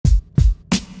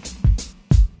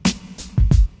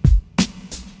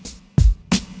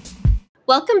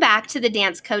Welcome back to the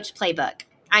Dance Coach Playbook.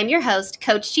 I'm your host,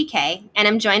 Coach GK, and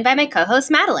I'm joined by my co-host,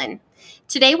 Madeline.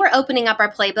 Today, we're opening up our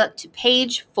playbook to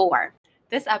page 4.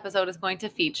 This episode is going to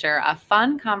feature a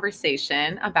fun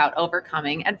conversation about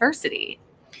overcoming adversity.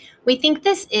 We think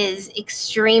this is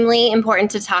extremely important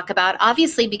to talk about,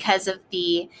 obviously because of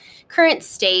the current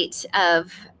state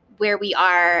of where we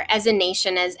are as a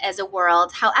nation, as a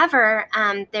world. However,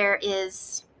 there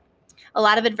is a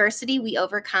lot of adversity we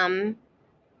overcome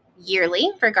yearly,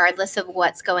 regardless of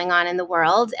what's going on in the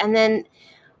world. And then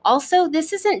also,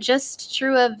 this isn't just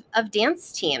true of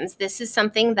dance teams. This is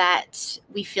something that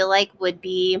we feel like would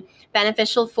be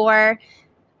beneficial for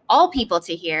all people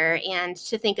to hear and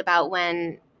to think about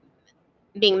when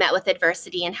being met with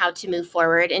adversity and how to move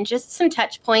forward, and just some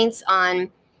touch points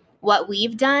on what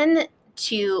we've done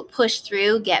to push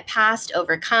through, get past,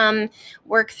 overcome,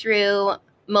 work through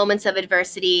moments of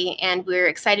adversity. And we're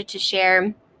excited to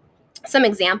share some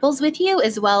examples with you,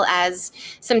 as well as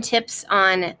some tips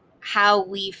on how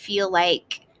we feel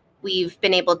like we've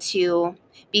been able to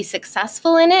be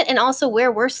successful in it, and also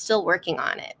where we're still working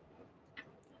on it.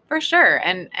 For sure.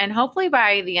 And hopefully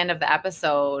by the end of the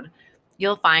episode,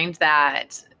 you'll find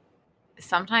that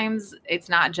sometimes it's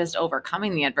not just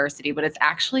overcoming the adversity, but it's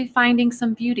actually finding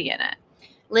some beauty in it.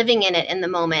 Living in it in the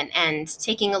moment and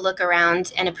taking a look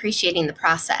around and appreciating the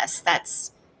process.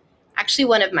 That's actually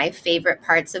one of my favorite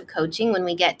parts of coaching, when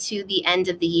we get to the end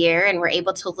of the year and we're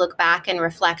able to look back and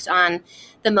reflect on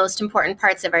the most important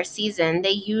parts of our season.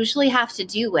 They usually have to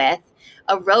do with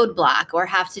a roadblock or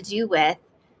have to do with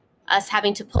us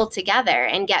having to pull together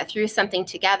and get through something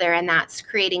together. And that's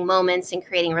creating moments and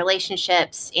creating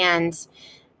relationships and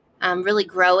really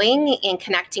growing and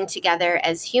connecting together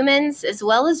as humans, as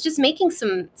well as just making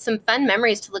some fun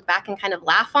memories to look back and kind of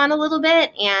laugh on a little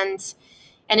bit and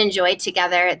enjoy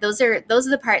together. Those are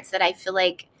the parts that I feel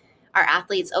like our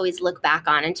athletes always look back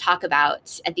on and talk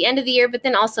about at the end of the year, but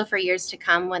then also for years to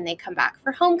come when they come back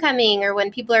for homecoming, or when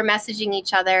people are messaging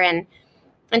each other and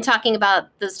talking about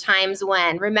those times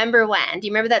when. Remember when? Do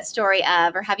you remember that story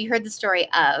of, or have you heard the story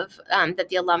of, that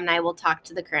the alumni will talk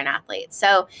to the current athletes?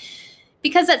 So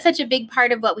because that's such a big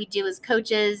part of what we do as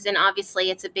coaches, and obviously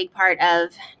it's a big part of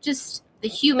just the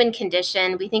human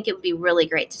condition, we think it would be really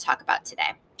great to talk about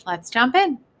today. Let's jump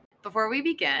in. Before we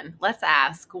begin, let's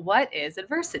ask, what is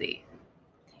adversity?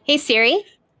 Hey, Siri.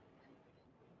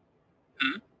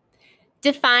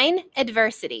 Define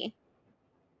adversity.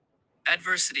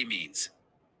 Adversity means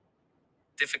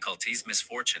difficulties,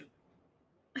 misfortune.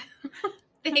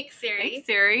 Thanks, Siri. Thanks,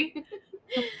 Siri.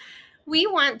 We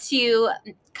want to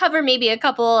cover maybe a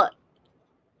couple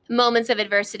moments of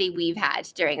adversity we've had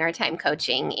during our time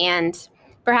coaching, and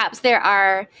perhaps there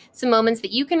are some moments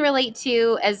that you can relate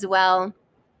to as well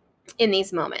in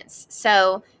these moments.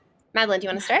 So, Madeline, do you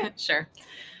want to start? Sure.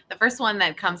 The first one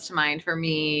that comes to mind for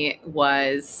me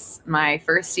was my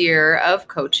first year of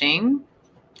coaching.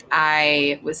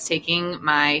 I was taking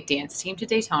my dance team to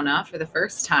Daytona for the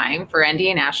first time for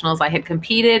NDA Nationals. I had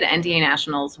competed NDA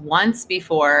Nationals once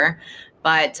before,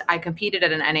 but I competed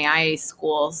at an NAIA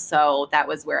school, so that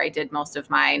was where I did most of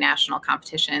my national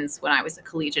competitions when I was a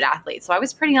collegiate athlete. So I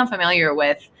was pretty unfamiliar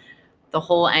with the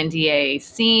whole NDA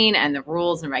scene and the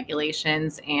rules and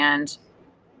regulations. And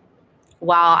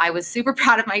while I was super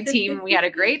proud of my team, we had a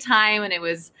great time and it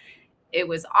was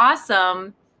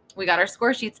awesome. We got our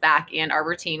score sheets back and our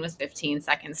routine was 15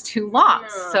 seconds too long.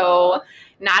 Aww. So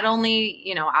not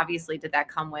only, obviously did that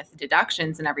come with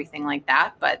deductions and everything like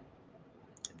that, but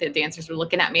the dancers were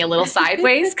looking at me a little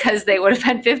sideways because they would have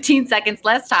been 15 seconds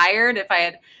less tired if I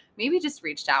had maybe just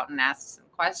reached out and asked some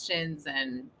questions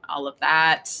and all of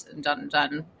that, and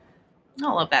done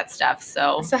all of that stuff.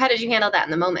 So how did you handle that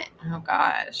in the moment? Oh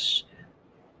gosh.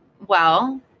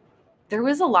 Well, there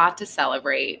was a lot to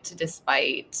celebrate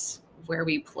despite where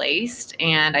we placed.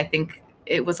 And I think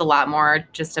it was a lot more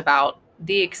just about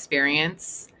the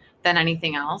experience than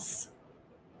anything else.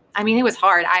 I mean, it was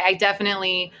hard. I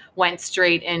definitely went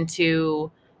straight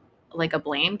into like a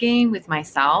blame game with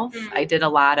myself. Mm-hmm. I did a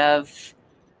lot of,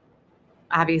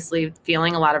 obviously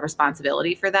feeling a lot of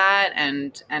responsibility for that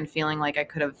and feeling like I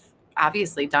could have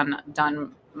obviously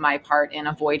done my part in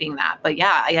avoiding that. But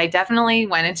yeah, I definitely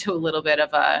went into a little bit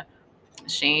of a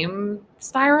shame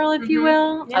spiral, if you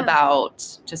will, about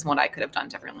just what I could have done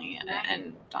differently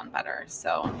and done better.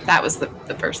 So that was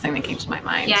the first thing that came to my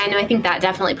mind. Yeah, I know. I think that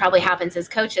definitely probably happens as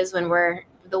coaches when we're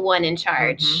the one in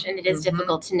charge, and it is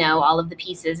difficult to know all of the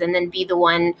pieces and then be the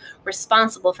one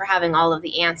responsible for having all of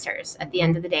the answers at the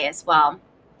end of the day as well.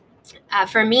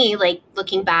 For me, like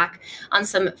looking back on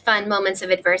some fun moments of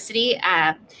adversity,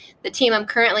 the team I'm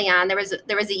currently on, there was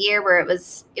a year where it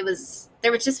was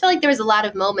there was just felt like there was a lot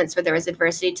of moments where there was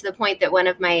adversity, to the point that one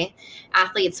of my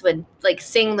athletes would like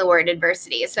sing the word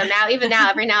adversity. So now, even now,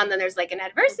 every now and then there's like an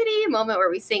adversity moment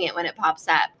where we sing it when it pops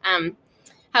up.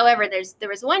 However, there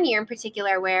was one year in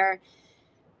particular where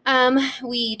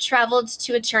we traveled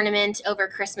to a tournament over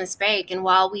Christmas break, and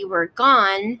while we were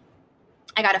gone,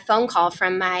 I got a phone call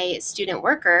from my student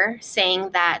worker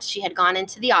saying that she had gone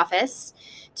into the office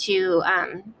to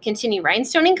continue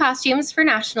rhinestoning costumes for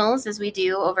nationals, as we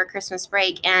do over Christmas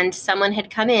break, and someone had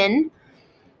come in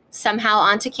somehow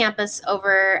onto campus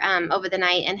over the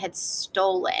night and had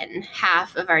stolen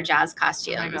half of our jazz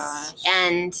costumes. Oh my gosh.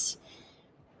 And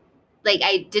like,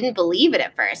 I didn't believe it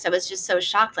at first. I was just so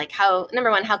shocked. Like, how, number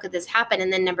one, how could this happen?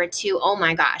 And then number two, oh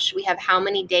my gosh, we have how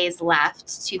many days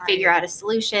left to figure out a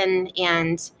solution,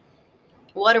 and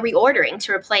what are we ordering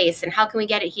to replace, and how can we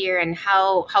get it here, and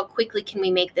how quickly can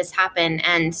we make this happen?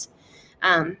 And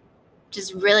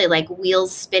just really like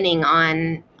wheels spinning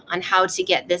on how to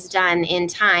get this done in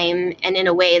time and in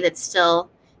a way that still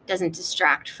doesn't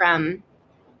distract from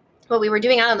what we were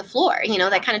doing out on the floor.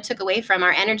 That kind of took away from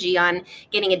our energy on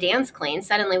getting a dance clean.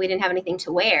 Suddenly we didn't have anything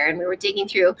to wear, and we were digging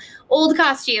through old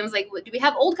costumes. Like, do we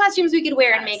have old costumes we could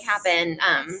wear and make happen?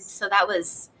 So that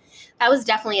was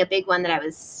definitely a big one that I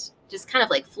was just kind of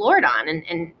like floored on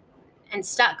and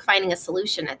stuck finding a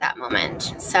solution at that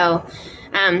moment. So,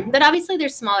 but obviously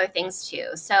there's smaller things too.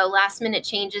 So last minute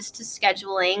changes to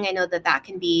scheduling. I know that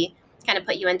can be kind of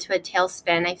put you into a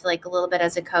tailspin, I feel like, a little bit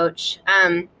as a coach.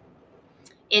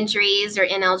 Injuries or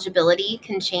ineligibility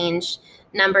can change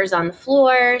numbers on the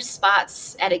floor,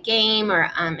 spots at a game or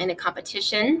in a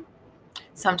competition.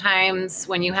 Sometimes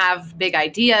when you have big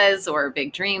ideas or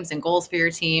big dreams and goals for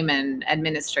your team, and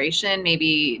administration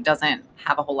maybe doesn't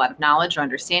have a whole lot of knowledge or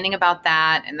understanding about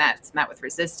that, and that's met with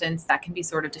resistance, that can be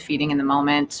sort of defeating in the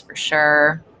moment, for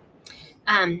sure.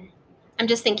 I'm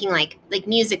just thinking like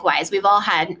music wise, we've all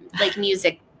had like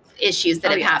music issues that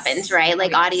have happened, right?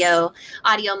 Like audio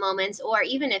moments, or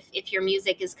even if your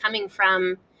music is coming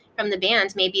from the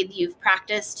band, maybe you've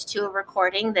practiced to a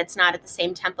recording that's not at the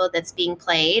same tempo that's being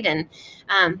played, and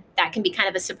that can be kind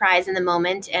of a surprise in the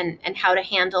moment, and how to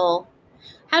handle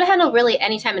really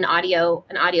anytime an audio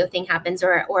thing happens,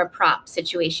 or a prop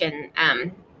situation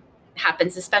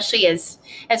happens, especially as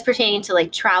pertaining to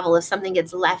like travel, if something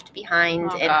gets left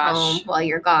behind at home while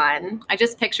you're gone. I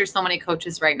just picture so many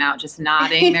coaches right now just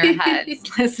nodding their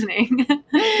heads listening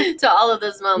to all of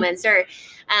those moments, or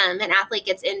an athlete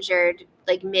gets injured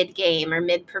like mid-game or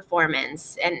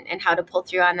mid-performance, and how to pull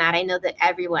through on that. I know that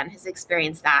everyone has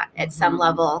experienced that at some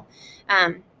level.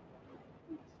 I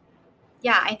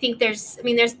think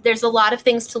there's a lot of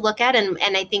things to look at, and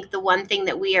I think the one thing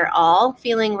that we are all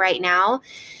feeling right now,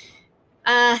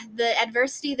 the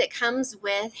adversity that comes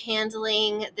with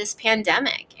handling this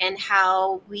pandemic, and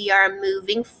how we are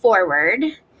moving forward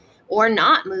or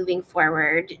not moving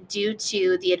forward due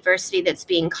to the adversity that's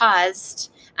being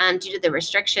caused, due to the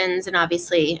restrictions, and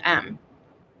obviously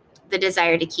the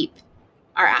desire to keep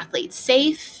our athletes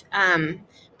safe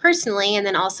personally, and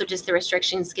then also just the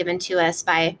restrictions given to us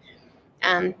by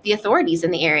the authorities in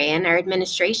the area and our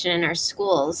administration and our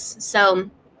schools.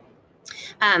 So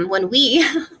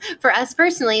for us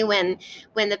personally, when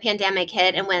the pandemic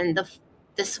hit, and when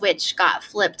the switch got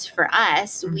flipped for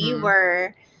us, we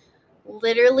were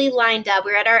literally lined up.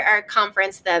 We were at our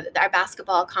conference, our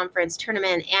basketball conference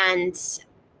tournament, and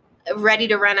ready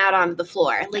to run out onto the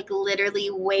floor, like literally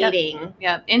waiting.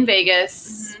 Yep. In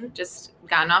Vegas, just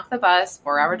gotten off the bus,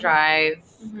 4-hour drive.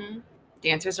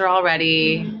 Dancers are all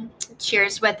ready.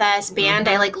 Cheers with us. Band,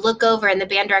 I like look over, and the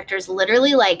band director is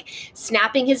literally like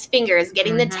snapping his fingers,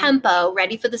 getting the tempo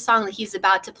ready for the song that he's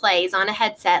about to play. He's on a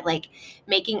headset, like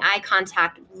making eye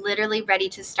contact, literally ready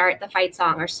to start the fight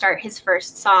song or start his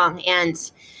first song.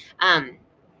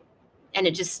 And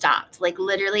it just stopped. Like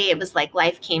literally, it was like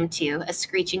life came to a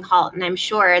screeching halt. And I'm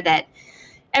sure that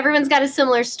everyone's got a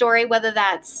similar story, whether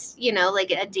that's,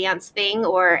 like a dance thing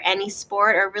or any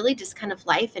sport, or really just kind of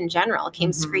life in general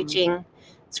came screeching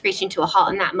to a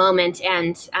halt in that moment.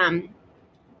 And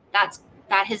that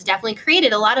has definitely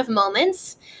created a lot of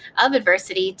moments of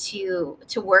adversity to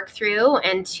work through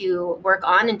and to work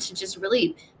on, and to just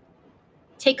really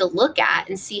take a look at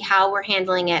and see how we're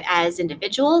handling it as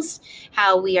individuals,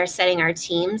 how we are setting our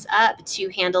teams up to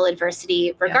handle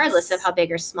adversity, regardless of how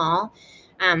big or small,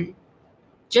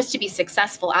 just to be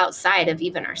successful outside of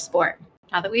even our sport.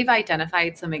 Now that we've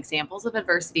identified some examples of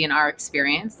adversity in our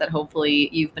experience that hopefully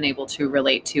you've been able to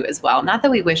relate to as well. Not that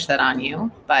we wish that on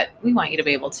you, but we want you to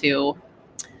be able to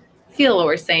feel what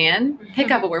we're saying,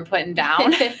 pick up what we're putting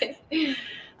down.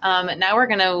 Now we're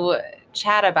going to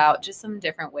chat about just some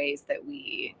different ways that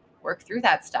we work through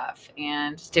that stuff,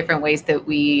 and different ways that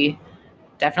we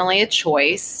definitely a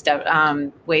choice,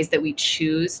 ways that we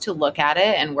choose to look at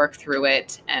it and work through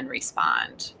it and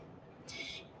respond.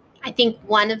 I think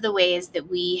one of the ways that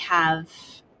we have,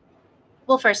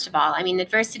 well, first of all, I mean,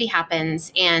 adversity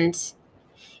happens, and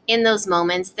in those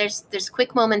moments, there's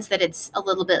quick moments that it's a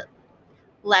little bit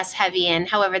less heavy in.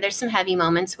 However, there's some heavy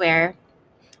moments where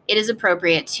it is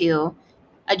appropriate to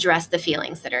address the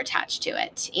feelings that are attached to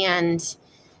it, and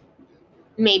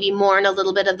maybe mourn a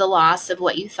little bit of the loss of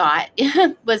what you thought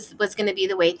was going to be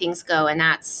the way things go. And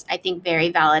that's, I think, very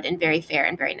valid and very fair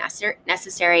and very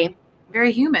necessary.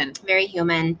 Very human. Very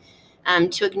human.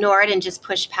 To ignore it and just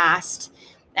push past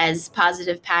as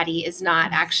positive Patty is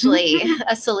not actually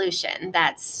a solution.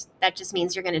 That just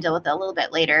means you're going to deal with it a little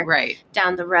bit later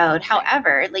down the road.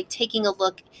 However, like taking a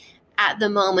look at the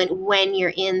moment when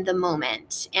you're in the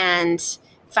moment and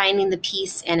finding the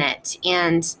peace in it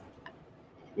and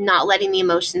not letting the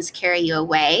emotions carry you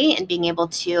away, and being able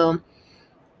to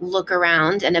look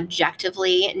around and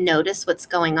objectively notice what's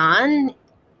going on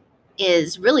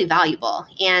is really valuable.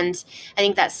 And I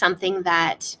think that's something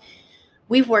that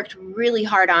we've worked really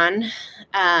hard on,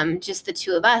 just the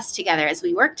two of us together as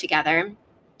we work together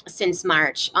since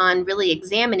March, on really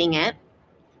examining it,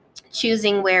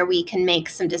 choosing where we can make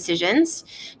some decisions,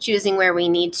 choosing where we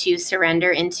need to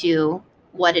surrender into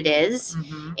what it is,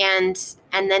 and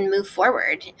then move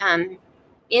forward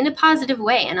in a positive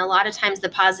way. And a lot of times the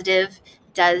positive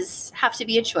does have to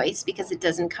be a choice, because it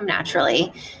doesn't come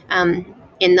naturally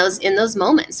in those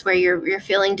moments where you're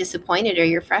feeling disappointed, or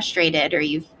you're frustrated, or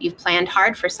you've planned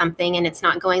hard for something and it's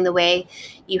not going the way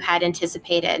you had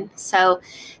anticipated. So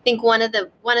I think one of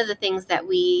the things that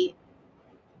we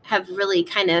have really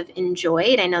kind of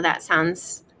enjoyed, I know that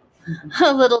sounds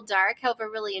a little dark, however,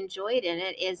 really enjoyed in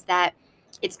it, is that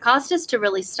it's caused us to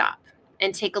really stop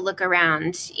and take a look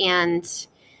around and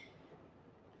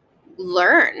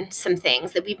learn some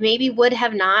things that we maybe would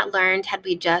have not learned had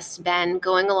we just been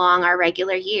going along our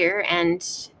regular year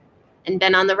and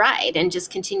been on the ride and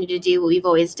just continue to do what we've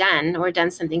always done, or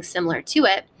done something similar to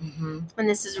it. And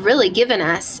this has really given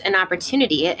us an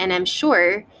opportunity, and I'm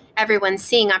sure everyone's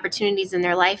seeing opportunities in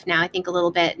their life now. I think a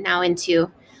little bit now into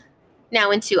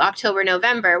October,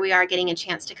 November, we are getting a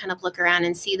chance to kind of look around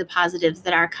and see the positives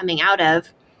that are coming out of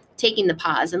taking the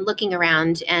pause and looking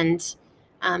around and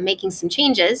making some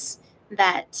changes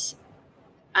that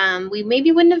we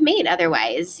maybe wouldn't have made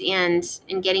otherwise, and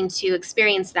getting to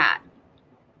experience that.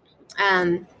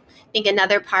 I think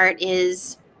another part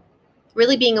is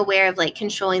really being aware of like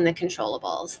controlling the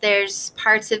controllables. There's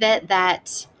parts of it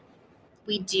that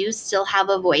we do still have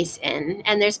a voice in,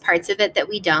 and there's parts of it that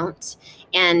we don't,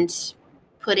 and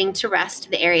putting to rest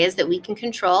the areas that we can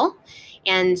control,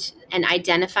 and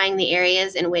identifying the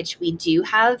areas in which we do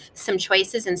have some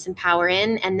choices and some power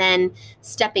in, and then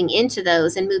stepping into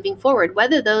those and moving forward,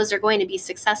 whether those are going to be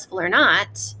successful or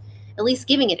not, at least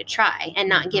giving it a try and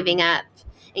not giving up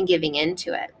and giving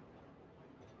into it.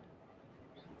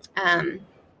 I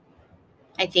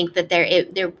think that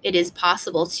it is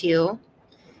possible to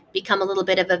become a little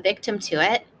bit of a victim to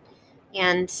it,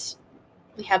 and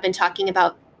we have been talking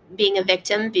about being a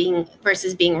victim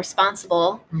versus being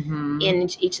responsible in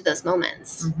each of those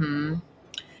moments.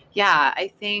 Yeah, I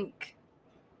think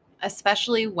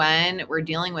especially when we're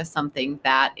dealing with something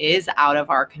that is out of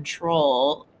our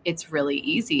control, it's really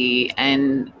easy.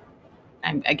 And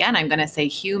I'm going to say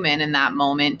human in that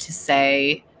moment, to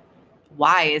say,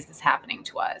 why is this happening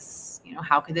to us?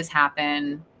 How could this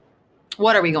happen?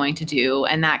 What are we going to do?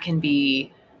 And that can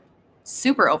be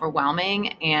super overwhelming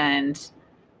and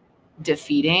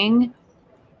defeating.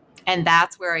 And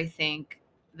that's where I think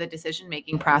the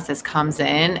decision-making process comes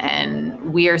in.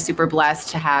 And we are super blessed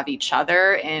to have each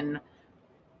other in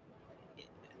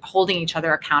holding each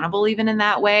other accountable, even in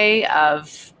that way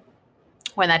of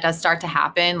when that does start to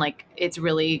happen. Like, it's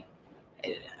really,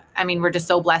 I mean, we're just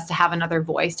so blessed to have another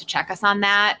voice to check us on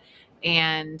that,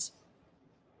 and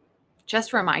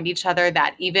just remind each other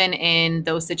that even in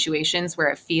those situations where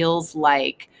it feels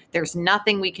like there's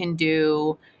nothing we can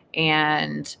do,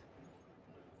 and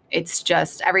it's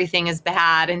just everything is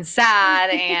bad and sad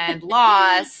and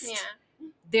lost,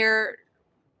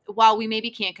 while we maybe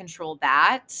can't control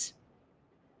that,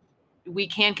 we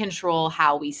can control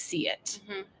how we see it.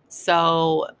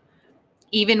 So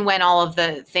even when all of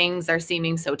the things are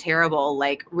seeming so terrible,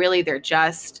 like really they're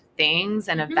just things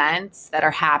and events that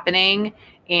are happening,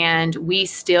 and we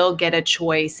still get a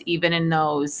choice, even in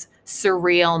those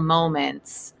surreal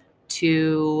moments,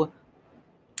 to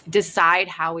decide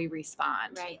how we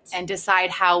respond, Right. and decide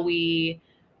how we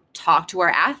talk to our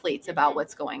athletes about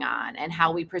what's going on, and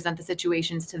how we present the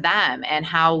situations to them, and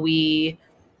how we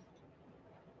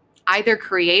either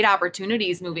create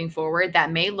opportunities moving forward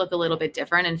that may look a little bit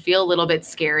different and feel a little bit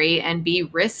scary and be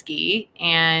risky,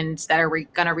 and that are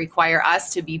going to require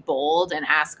us to be bold and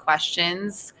ask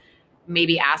questions,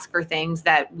 maybe ask for things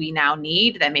that we now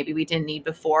need that maybe we didn't need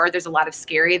before. There's a lot of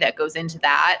scary that goes into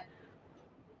that,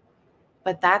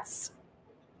 but that's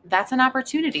an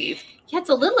opportunity. Yeah, it's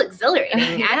a little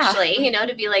exhilarating, Yeah. actually,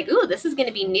 to be like, ooh, this is going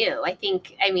to be new.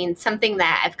 I mean, something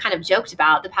that I've kind of joked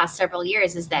about the past several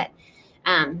years is that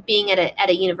being at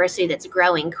a university that's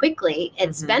growing quickly,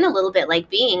 it's been a little bit like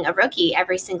being a rookie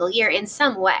every single year in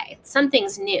some way.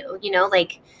 Something's new,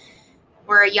 like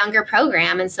we're a younger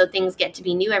program, and so things get to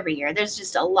be new every year. There's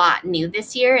just a lot new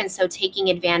this year, and so taking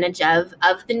advantage of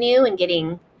the new and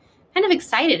getting kind of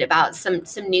excited about some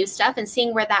new stuff and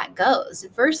seeing where that goes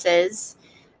versus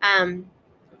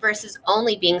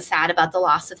only being sad about the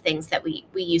loss of things that we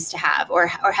used to have or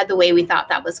had the way we thought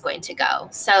that was going to go.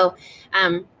 So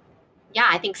yeah,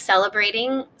 I think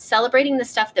celebrating the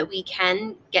stuff that we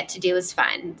can get to do is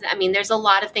fun. I mean, there's a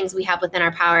lot of things we have within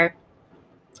our power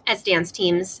as dance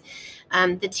teams.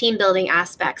 The team building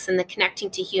aspects and the connecting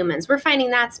to humans. We're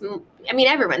finding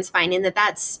everyone's finding that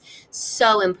that's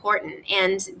so important.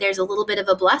 And there's a little bit of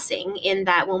a blessing in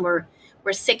that when we're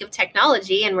sick of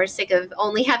technology and we're sick of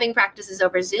only having practices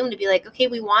over Zoom, to be like, okay,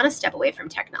 we want to step away from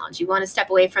technology. We want to step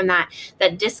away from that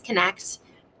disconnect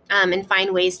and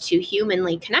find ways to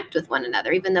humanly connect with one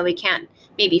another, even though we can't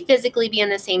maybe physically be in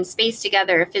the same space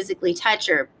together, or physically touch,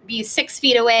 or be 6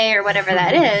 feet away, or whatever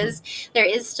that is. There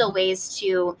is still ways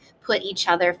to put each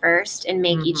other first and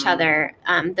make each other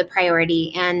the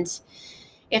priority. And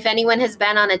if anyone has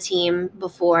been on a team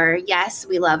before, yes,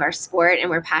 we love our sport and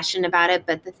we're passionate about it,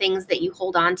 but the things that you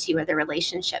hold on to are the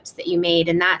relationships that you made.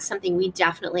 And that's something we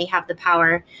definitely have the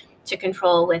power to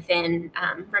control within,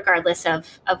 regardless of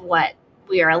what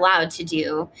we are allowed to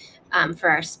do for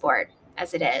our sport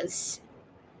as it is.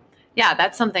 Yeah,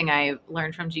 that's something I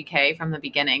learned from GK from the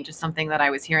beginning. Just something that I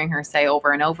was hearing her say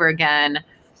over and over again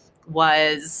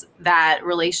was that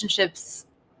relationships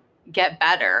get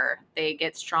better, they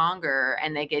get stronger,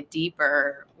 and they get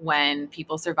deeper when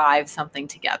people survive something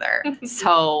together.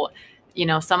 So,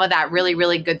 some of that really,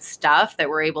 really good stuff that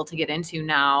we're able to get into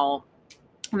now,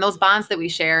 and those bonds that we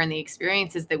share and the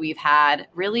experiences that we've had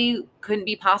really couldn't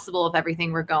be possible if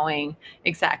everything were going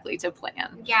exactly to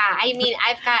plan. Yeah, I mean,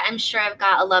 I'm sure I've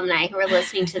got alumni who are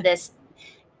listening to this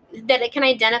that it can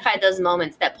identify those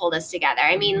moments that pulled us together.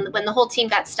 I mean, when the whole team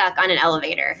got stuck on an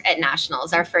elevator at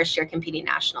nationals, our first year competing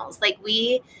nationals, like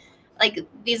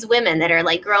these women that are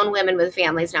like grown women with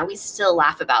families now, we still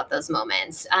laugh about those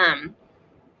moments.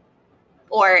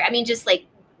 Or, I mean, just like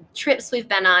trips we've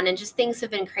been on and just things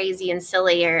have been crazy and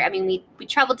silly. Or, I mean, we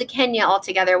traveled to Kenya all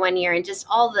together one year, and just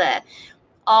all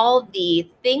the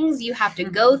things you have to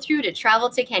go through to travel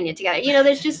to Kenya together.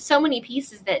 There's just so many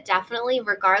pieces that definitely,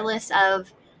 regardless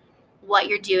of what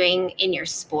you're doing in your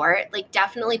sport, like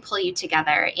definitely pull you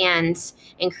together and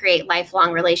create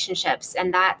lifelong relationships.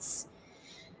 And that's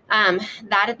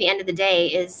that at the end of the day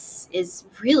is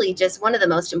really just one of the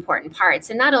most important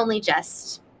parts. And not only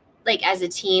just like as a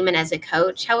team and as a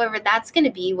coach, however, that's going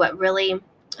to be what really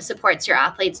supports your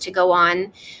athletes to go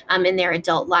on in their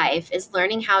adult life, is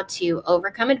learning how to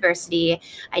overcome adversity,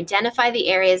 identify the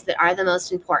areas that are the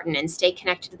most important, and stay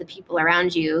connected to the people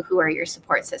around you who are your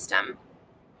support system.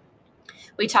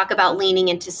 We talk about leaning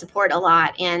into support a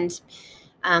lot, and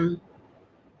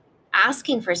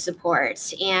asking for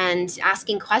support and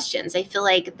asking questions. I feel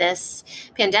like this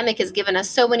pandemic has given us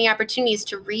so many opportunities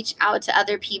to reach out to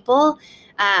other people.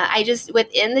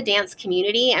 Within the dance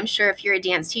community, I'm sure if you're a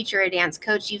dance teacher or a dance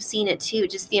coach, you've seen it too,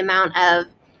 just the amount of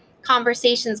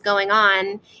conversations going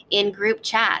on in group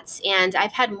chats. And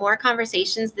I've had more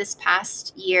conversations this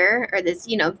past year, or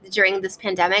during this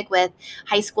pandemic, with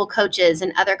high school coaches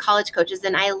and other college coaches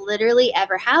than I literally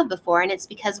ever have before. And it's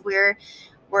because we're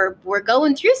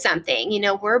going through something,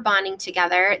 we're bonding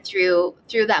together through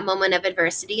that moment of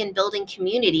adversity and building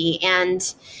community. And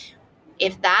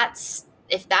if that's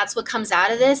what comes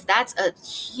out of this, that's a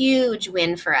huge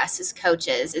win for us as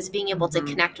coaches, is being able to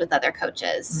connect with other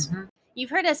coaches. You've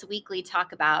heard us weekly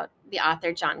talk about the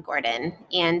author John Gordon,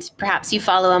 and perhaps you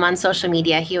follow him on social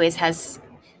media. He always has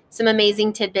some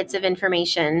amazing tidbits of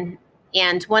information.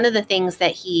 And one of the things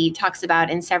that he talks about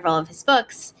in several of his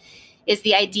books is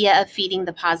the idea of feeding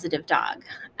the positive dog,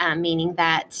 meaning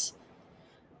that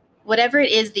whatever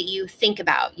it is that you think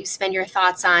about, you spend your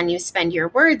thoughts on, you spend your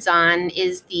words on,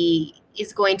 is the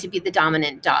is going to be the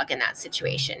dominant dog in that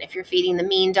situation. If you're feeding the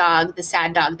mean dog, the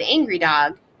sad dog, the angry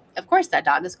dog, of course that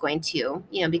dog is going to,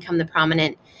 become the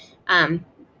prominent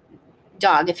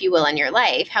dog, if you will, in your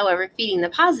life. However, feeding the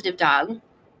positive dog,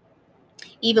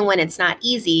 even when it's not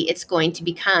easy, it's going to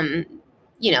become,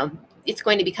 it's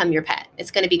going to become your pet.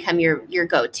 It's going to become your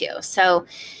go-to. So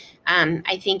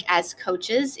I think as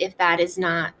coaches, if that is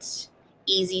not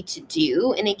easy to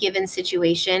do in a given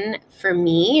situation, for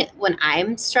me, when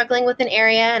I'm struggling with an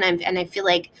area and I feel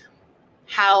like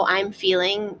how I'm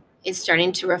feeling is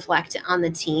starting to reflect on the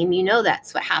team,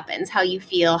 that's what happens. How you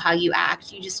feel, how you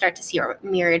act, you just start to see it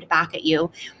mirrored back at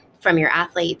you from your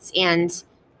athletes. And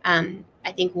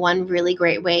I think one really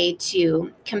great way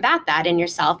to combat that in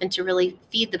yourself and to really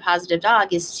feed the positive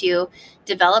dog is to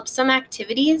develop some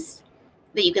activities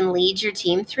that you can lead your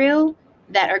team through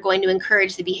that are going to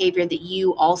encourage the behavior that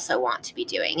you also want to be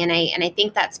doing. And I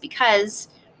think that's because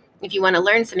if you want to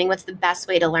learn something, what's the best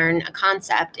way to learn a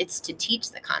concept? It's to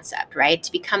teach the concept, right?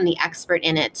 To become the expert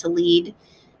in it, to lead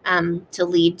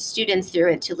students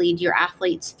through it, to lead your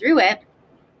athletes through it.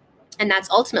 And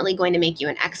that's ultimately going to make you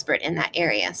an expert in that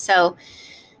area. So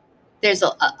there's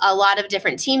a lot of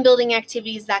different team building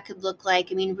activities that could look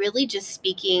like. I mean, really just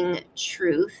speaking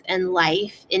truth and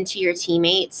life into your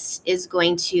teammates is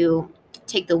going to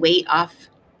take the weight off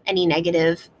any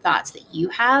negative thoughts that you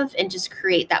have and just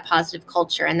create that positive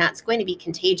culture. And that's going to be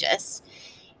contagious.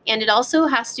 And it also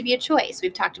has to be a choice.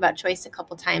 We've talked about choice a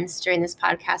couple times during this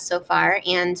podcast so far.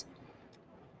 And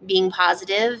being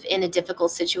positive in a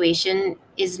difficult situation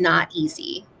is not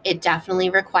easy. It definitely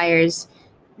requires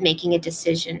making a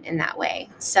decision in that way.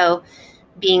 So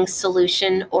being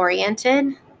solution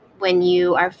oriented when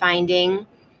you are finding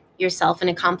yourself in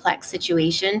a complex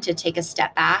situation, to take a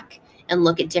step back and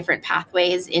look at different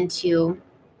pathways into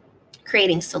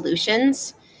creating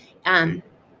solutions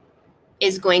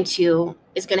is going to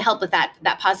help with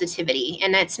that positivity.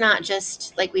 And it's not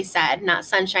just, like we said, not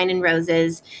sunshine and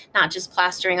roses, not just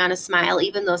plastering on a smile,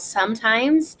 even though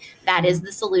sometimes that is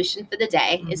the solution for the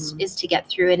day, is to get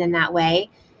through it in that way.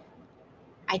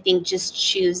 I think just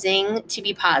choosing to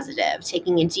be positive,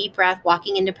 taking a deep breath,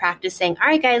 walking into practice saying, all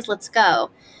right, guys, let's go.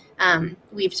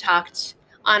 We've talked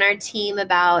on our team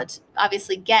about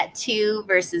obviously get to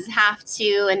versus have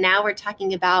to. And now we're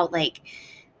talking about like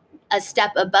a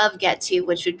step above get to,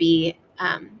 which would be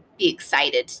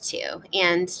excited to.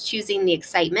 And choosing the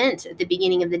excitement at the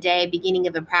beginning of the day, beginning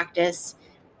of a practice,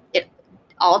 it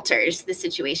alters the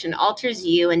situation, alters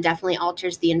you, and definitely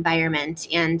alters the environment.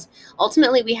 And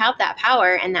ultimately, we have that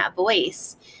power and that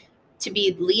voice to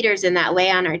be leaders in that way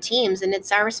on our teams. And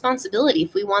it's our responsibility,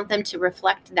 if we want them to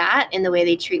reflect that in the way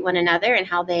they treat one another and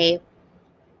how they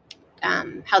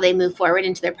move forward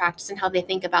into their practice and how they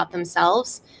think about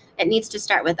themselves. It needs to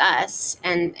start with us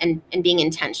and being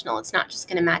intentional. It's not just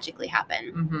going to magically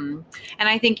happen. Mm-hmm. And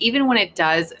I think even when it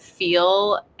does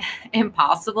feel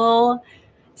impossible,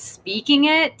 speaking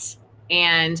it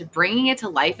and bringing it to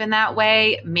life in that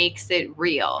way makes it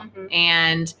real. Mm-hmm.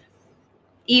 And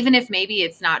even if maybe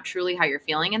it's not truly how you're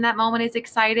feeling in that moment is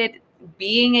excited,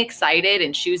 being excited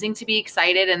and choosing to be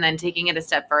excited and then taking it a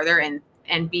step further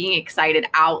and being excited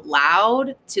out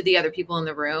loud to the other people in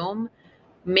the room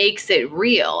makes it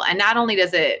real. And not only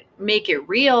does it make it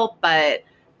real, but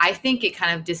I think it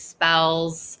kind of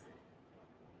dispels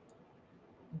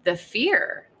the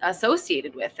fear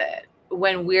associated with it.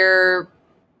 When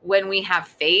we have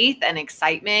faith and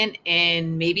excitement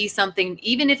in maybe something,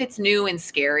 even if it's new and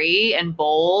scary and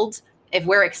bold, if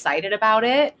we're excited about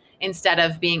it instead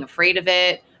of being afraid of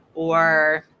it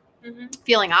or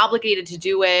feeling obligated to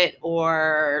do it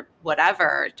or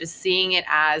whatever, just seeing it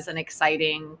as an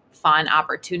exciting, fun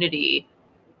opportunity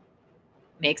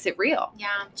makes it real.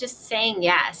 Yeah, just saying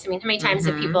yes. I mean, how many times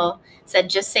have people said,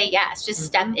 just say yes, just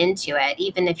step into it,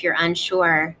 even if you're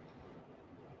unsure?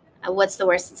 What's the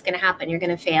worst that's going to happen? You're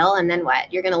going to fail, and then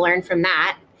what? You're going to learn from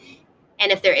that.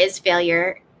 And if there is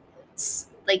failure, it's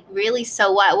like, really,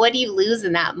 so what? What do you lose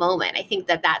in that moment? I think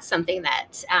that that's something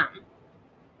that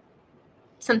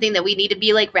we need to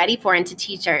be like ready for and to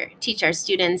teach our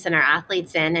students and our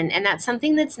athletes in. And that's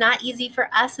something that's not easy for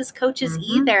us as coaches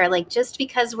either. Like, just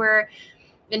because we're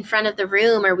in front of the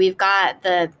room or we've got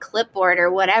the clipboard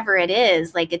or whatever it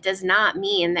is, like, it does not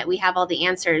mean that we have all the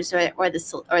answers or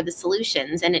the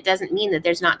solutions. And it doesn't mean that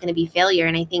there's not going to be failure.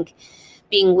 And I think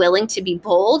being willing to be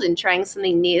bold and trying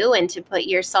something new and to put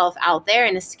yourself out there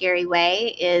in a scary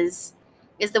way is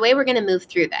the way we're going to move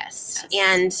through this.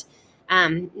 Yes.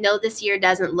 And no, this year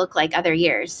doesn't look like other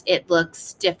years. It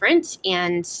looks different.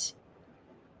 And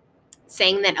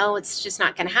saying that, oh, it's just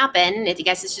not going to happen, I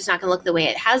guess it's just not going to look the way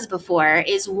it has before,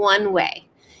 is one way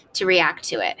to react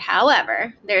to it.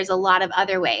 However, there's a lot of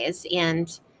other ways,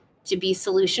 and to be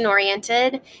solution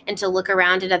oriented and to look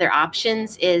around at other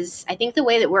options is, I think, the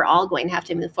way that we're all going to have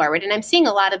to move forward. And I'm seeing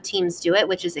a lot of teams do it,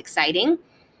 which is exciting.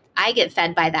 I get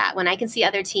fed by that when I can see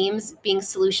other teams being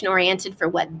solution oriented for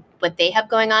what they have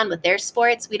going on with their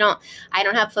sports. I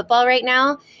don't have football right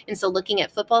now, and so looking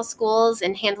at football schools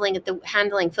and handling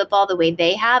football the way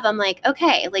they have, I'm like,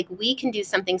 okay, like we can do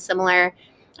something similar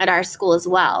at our school as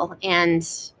well. And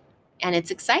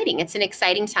it's exciting. It's an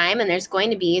exciting time, and there's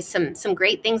going to be some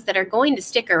great things that are going to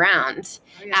stick around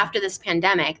after this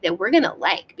pandemic that we're going to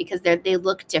like, because they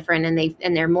look different,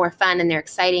 and they're more fun, and they're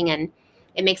exciting, and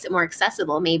it makes it more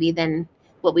accessible maybe than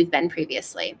what we've been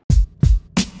previously.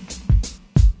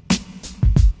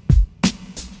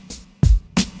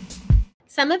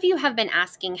 Some of you have been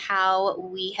asking how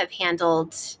we have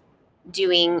handled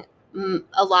doing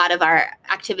a lot of our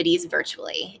activities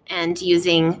virtually and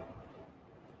using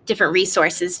different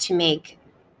resources to make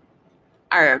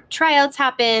our tryouts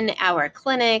happen, our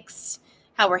clinics,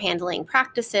 how we're handling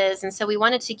practices. And so we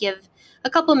wanted to give a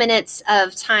couple minutes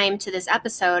of time to this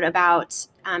episode about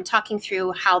talking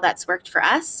through how that's worked for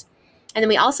us. And then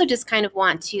we also just kind of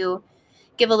want to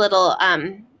give a little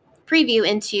preview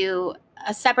into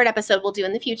a separate episode we'll do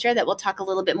in the future that will talk a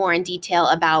little bit more in detail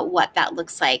about what that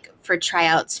looks like for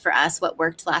tryouts for us, what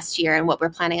worked last year, and what we're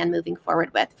planning on moving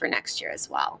forward with for next year as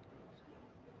well.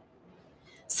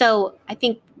 So I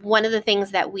think one of the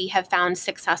things that we have found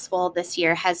successful this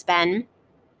year has been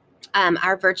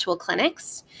our virtual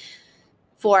clinics.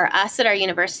 For us at our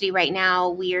university right now,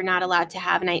 we are not allowed to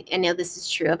have, and I know this is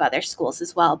true of other schools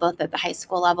as well, both at the high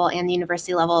school level and the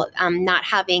university level, not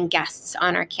having guests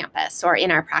on our campus or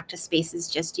in our practice spaces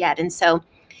just yet. And so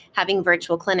having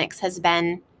virtual clinics has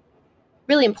been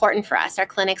really important for us. Our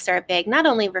clinics are a big, not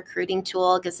only recruiting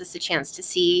tool, gives us a chance to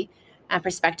see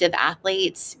prospective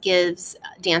athletes, gives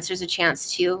dancers a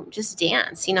chance to just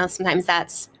dance. Sometimes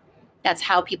that's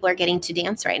how people are getting to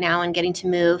dance right now and getting to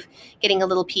move, getting a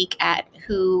little peek at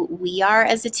who we are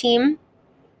as a team.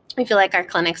 We feel like our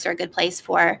clinics are a good place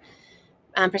for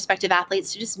prospective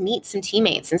athletes to just meet some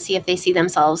teammates and see if they see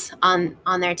themselves on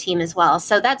their team as well.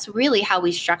 So that's really how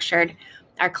we structured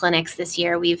our clinics this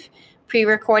year. We've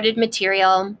pre-recorded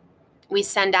material. We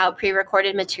send out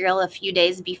pre-recorded material a few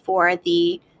days before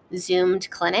the Zoomed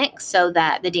clinic so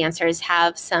that the dancers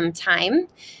have some time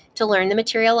to learn the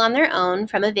material on their own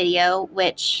from a video,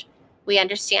 which we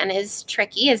understand is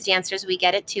tricky. As dancers, we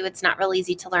get it too. It's not real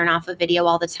easy to learn off a video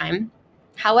all the time.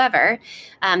 However,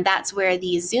 that's where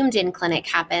the Zoomed in clinic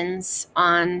happens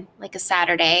on like a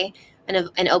Saturday,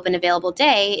 an open available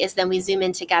day, is then we Zoom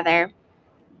in together.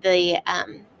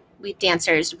 We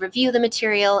dancers review the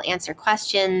material, answer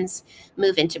questions,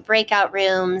 move into breakout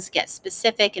rooms, get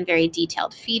specific and very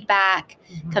detailed feedback,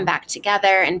 come back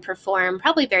together and perform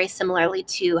probably very similarly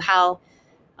to how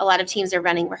a lot of teams are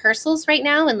running rehearsals right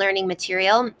now and learning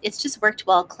material. It's just worked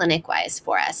well clinic-wise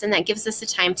for us. And that gives us the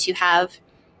time to have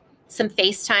some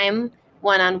FaceTime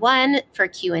one-on-one for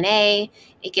Q&A.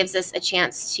 It gives us a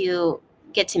chance to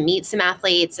get to meet some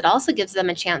athletes. It also gives them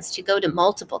a chance to go to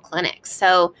multiple clinics.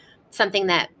 So something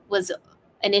that was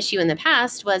an issue in the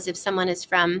past was if someone is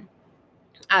from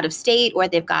out of state or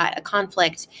they've got a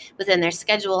conflict within their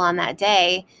schedule on that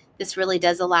day, this really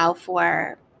does allow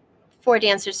for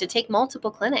dancers to take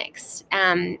multiple clinics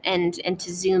and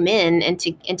to Zoom in and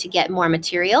to get more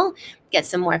material, get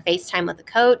some more FaceTime with the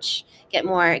coach, get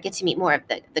to meet more of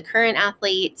the current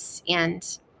athletes. And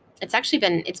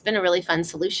it's been a really fun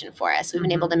solution for us. We've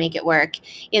been able to make it work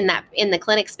in the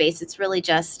clinic space. It's really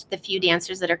just the few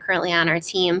dancers that are currently on our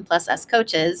team plus us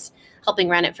coaches helping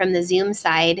run it from the Zoom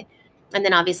side. And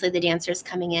then obviously the dancers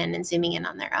coming in and Zooming in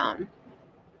on their own.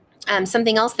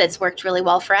 Something else that's worked really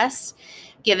well for us,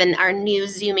 given our new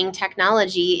Zooming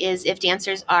technology, is if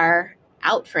dancers are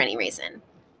out for any reason.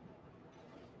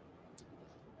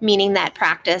 Meaning that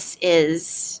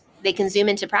they can Zoom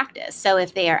into practice. So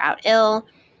if they are out ill,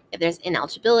 if there's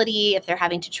ineligibility, if they're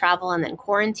having to travel and then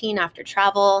quarantine after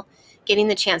travel, getting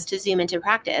the chance to Zoom into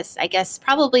practice. I guess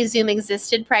probably Zoom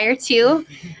existed prior to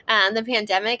the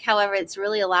pandemic. However, it's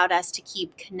really allowed us to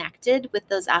keep connected with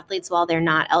those athletes while they're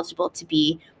not eligible to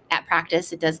be at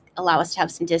practice. It does allow us to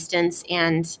have some distance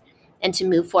and to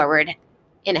move forward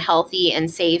in a healthy and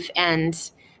safe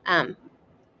and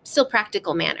still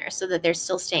practical manner so that they're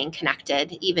still staying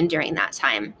connected even during that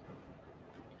time.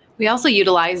 We also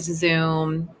utilized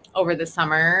Zoom over the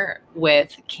summer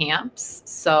with camps.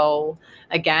 So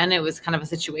again, it was kind of a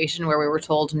situation where we were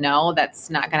told, no, that's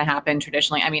not going to happen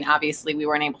traditionally. I mean, obviously we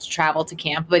weren't able to travel to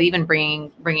camp, but even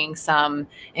bringing some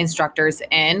instructors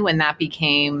in when that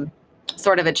became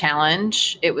sort of a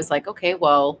challenge, it was like, okay,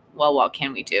 well, what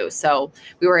can we do? So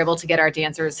we were able to get our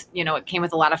dancers, it came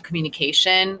with a lot of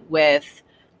communication with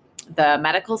the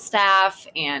medical staff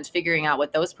and figuring out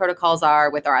what those protocols are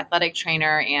with our athletic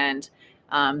trainer and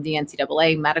the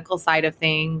NCAA medical side of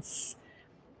things.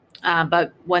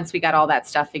 But once we got all that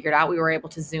stuff figured out, we were able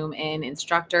to Zoom in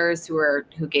instructors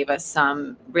who gave us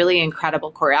some really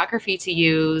incredible choreography to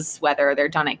use, whether they're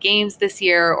done at games this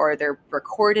year or they're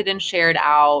recorded and shared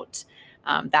out.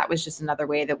 That was just another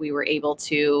way that we were able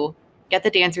to get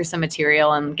the dancers some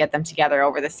material and get them together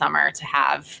over the summer to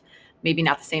have maybe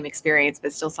not the same experience,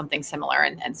 but still something similar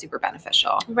and super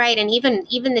beneficial. Right. And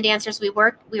even the dancers we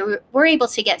were able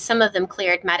to get some of them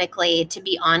cleared medically to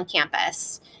be on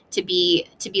campus, to be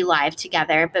live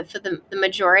together. But for the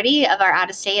majority of our out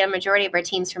of state, a majority of our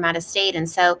teams from out of state. And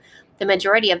so the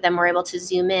majority of them were able to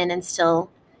Zoom in and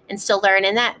still learn.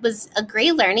 And that was a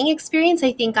great learning experience,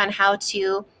 I think, on how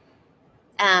to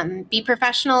be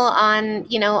professional on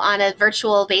a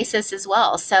virtual basis as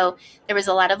well. So there was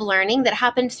a lot of learning that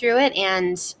happened through it,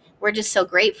 and we're just so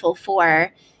grateful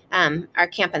for our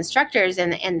camp instructors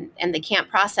and the camp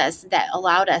process that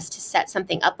allowed us to set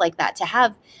something up like that, to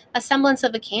have a semblance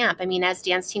of a camp. I mean, as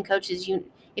dance team coaches,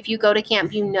 if you go to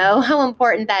camp, you know how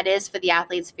important that is for the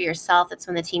athletes, for yourself. That's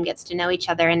when the team gets to know each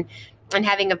other, and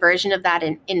having a version of that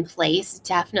in place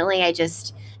definitely, I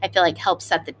feel like helps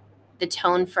set the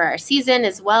tone for our season,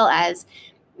 as well as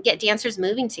get dancers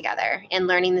moving together and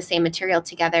learning the same material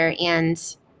together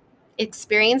and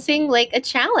experiencing like a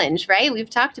challenge, right? We've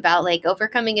talked about like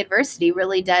overcoming adversity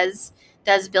really does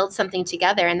build something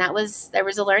together. And there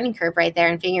was a learning curve right there,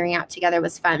 and figuring out together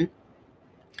was fun.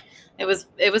 It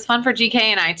was fun for GK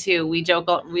and I too. We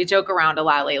joke around a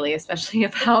lot lately, especially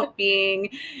about being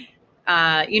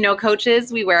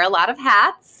coaches. We wear a lot of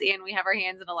hats and we have our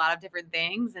hands in a lot of different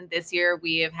things. And this year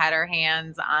we have had our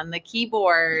hands on the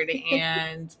keyboard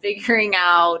and figuring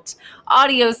out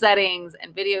audio settings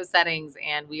and video settings.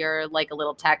 And we are like a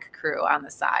little tech crew on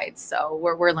the side. So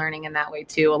we're learning in that way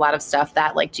too. A lot of stuff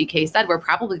that, like GK said, we're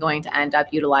probably going to end up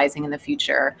utilizing in the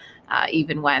future,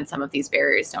 even when some of these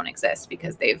barriers don't exist,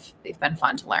 because they've been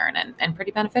fun to learn and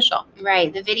pretty beneficial.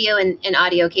 Right. The video and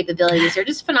audio capabilities are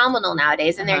just phenomenal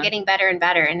nowadays, and they're getting better and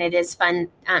better. And it is fun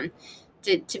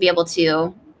to be able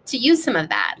to use some of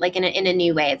that, like in a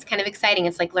new way. It's kind of exciting.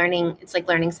 It's like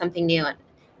learning something new, and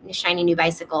a shiny new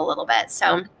bicycle a little bit.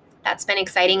 So that's been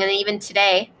exciting. And even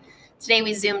today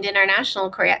we Zoomed in our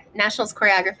nationals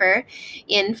choreographer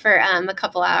in for a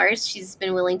couple hours. She's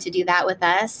been willing to do that with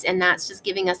us, and that's just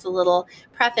giving us a little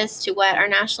preface to what our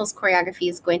nationals choreography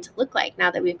is going to look like now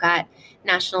that we've got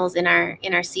nationals in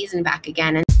our season back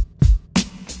again. And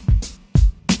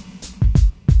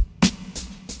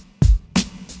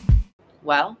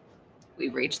well,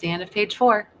 we've reached the end of page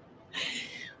 4.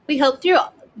 We hope through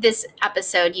this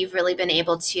episode you've really been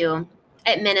able to,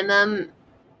 at minimum,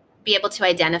 be able to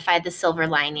identify the silver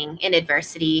lining in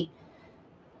adversity,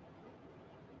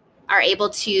 are able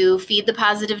to feed the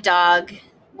positive dog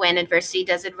when adversity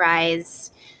does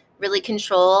arise, really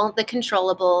control the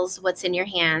controllables, what's in your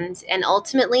hand, and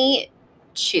ultimately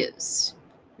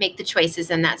make the choices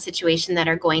in that situation that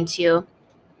are going to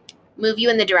move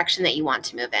you in the direction that you want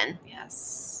to move in.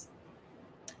 Yes.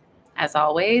 As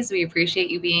always, we appreciate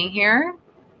you being here,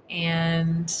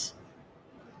 and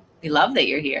we love that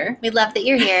you're here.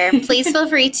 Please feel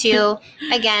free to,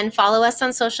 again, follow us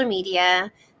on social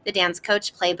media, the Dance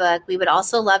Coach Playbook. We would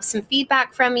also love some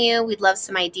feedback from you. We'd love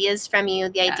some ideas from you.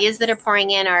 The ideas that are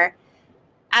pouring in are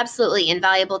absolutely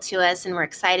invaluable to us, and we're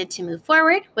excited to move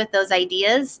forward with those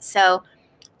ideas. So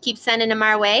keep sending them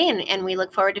our way, and we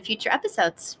look forward to future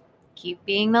episodes. Keep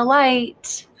being the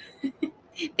light.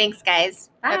 Thanks, guys.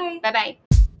 Bye. Bye-bye.